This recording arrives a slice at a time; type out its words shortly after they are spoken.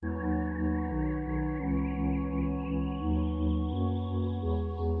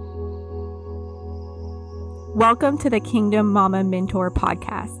Welcome to the Kingdom Mama Mentor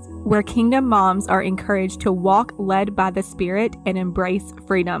Podcast, where Kingdom moms are encouraged to walk led by the Spirit and embrace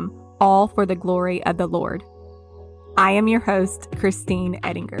freedom, all for the glory of the Lord. I am your host, Christine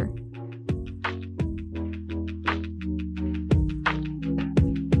Ettinger.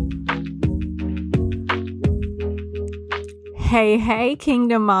 Hey,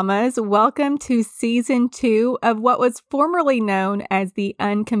 Kingdom Mamas. Welcome to Season 2 of what was formerly known as the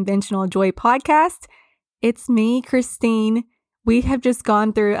Unconventional Joy Podcast. It's me, Christine. We have just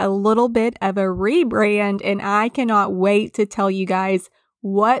gone through a little bit of a rebrand, and I cannot wait to tell you guys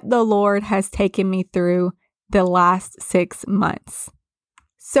what the Lord has taken me through the last 6 months.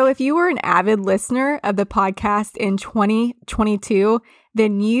 So if you were an avid listener of the podcast in 2022,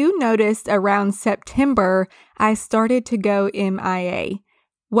 then you noticed around September, I started to go MIA.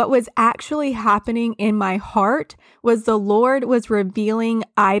 What was actually happening in my heart was the Lord was revealing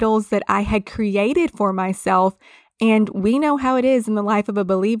idols that I had created for myself. And we know how it is in the life of a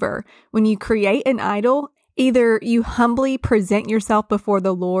believer. When you create an idol, either you humbly present yourself before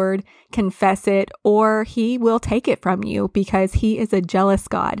the Lord, confess it, or He will take it from you because He is a jealous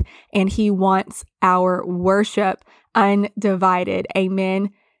God and He wants our worship undivided. Amen.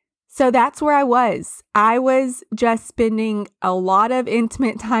 So that's where I was. I was just spending a lot of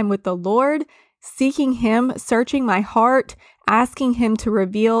intimate time with the Lord, seeking Him, searching my heart, asking Him to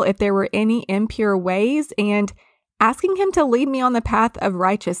reveal if there were any impure ways, and asking Him to lead me on the path of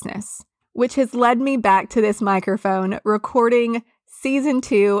righteousness, which has led me back to this microphone, recording Season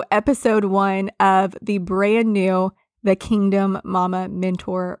 2, Episode 1 of the brand new The Kingdom Mama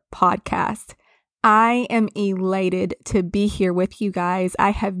Mentor Podcast. I am elated to be here with you guys. I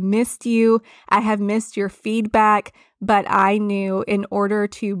have missed you. I have missed your feedback, but I knew in order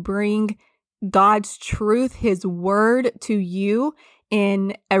to bring God's truth, His word to you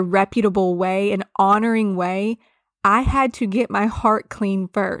in a reputable way, an honoring way, I had to get my heart clean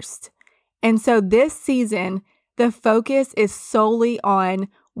first. And so this season, the focus is solely on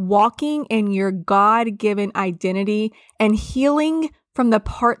walking in your God-given identity and healing from the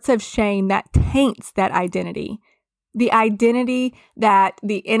parts of shame that taints that identity. The identity that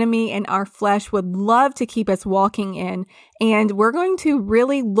the enemy and our flesh would love to keep us walking in. And we're going to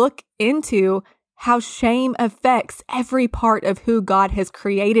really look into how shame affects every part of who God has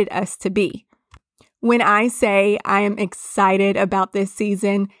created us to be. When I say I am excited about this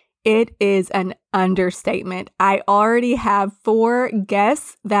season, it is an understatement. I already have 4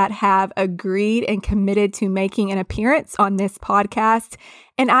 guests that have agreed and committed to making an appearance on this podcast.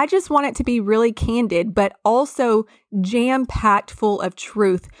 And I just want it to be really candid, but also jam-packed full of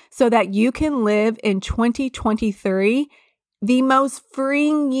truth so that you can live in 2023, the most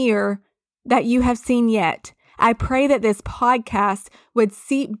freeing year that you have seen yet. I pray that this podcast would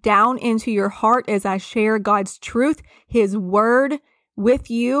seep down into your heart as I share God's truth, His word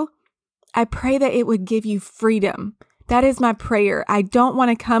with you. I pray that it would give you freedom. That is my prayer. I don't want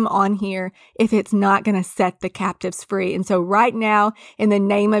to come on here if it's not going to set the captives free. And so right now, in the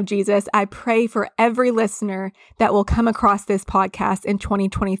name of Jesus, I pray for every listener that will come across this podcast in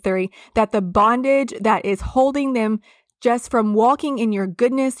 2023, that the bondage that is holding them just from walking in your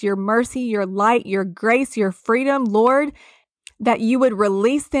goodness, your mercy, your light, your grace, your freedom, Lord, that you would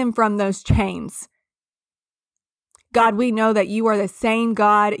release them from those chains. God, we know that you are the same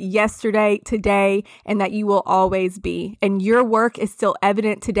God yesterday, today, and that you will always be. And your work is still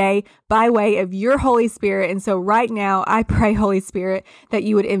evident today by way of your Holy Spirit. And so right now, I pray, Holy Spirit, that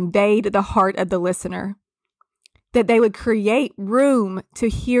you would invade the heart of the listener, that they would create room to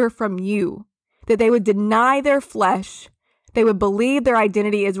hear from you, that they would deny their flesh, they would believe their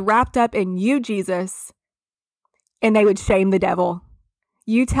identity is wrapped up in you, Jesus, and they would shame the devil.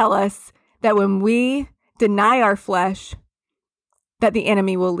 You tell us that when we deny our flesh, that the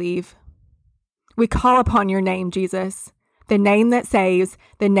enemy will leave. We call upon your name, Jesus, the name that saves,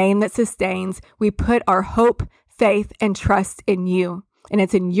 the name that sustains. We put our hope, faith, and trust in you. And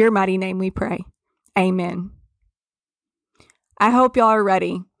it's in your mighty name we pray. Amen. I hope y'all are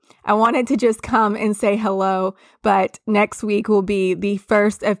ready. I wanted to just come and say hello, but next week will be the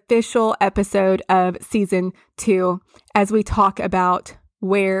first official episode of Season 2 as we talk about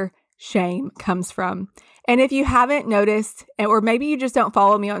where shame comes from. And if you haven't noticed, or maybe you just don't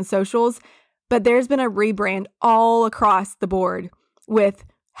follow me on socials, but there's been a rebrand all across the board with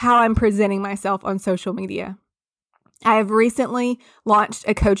how I'm presenting myself on social media. I have recently launched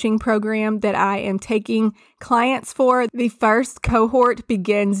a coaching program that I am taking clients for. The first cohort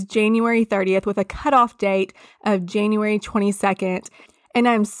begins January 30th with a cutoff date of January 22nd. And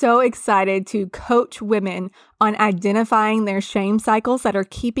I'm so excited to coach women on identifying their shame cycles that are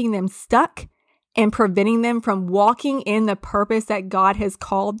keeping them stuck and preventing them from walking in the purpose that God has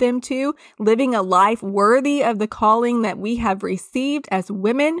called them to, living a life worthy of the calling that we have received as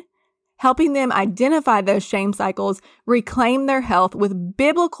women, helping them identify those shame cycles, reclaim their health with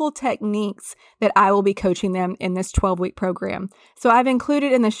biblical techniques that I will be coaching them in this 12-week program. So I've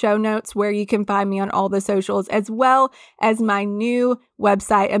included in the show notes where you can find me on all the socials, as well as my new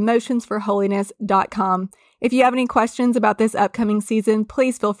website, emotionsforholiness.com. If you have any questions about this upcoming season,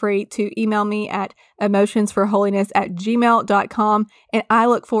 please feel free to email me at emotionsforholiness@gmail.com, and I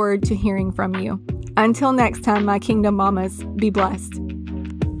look forward to hearing from you. Until next time, my Kingdom Mamas, be blessed.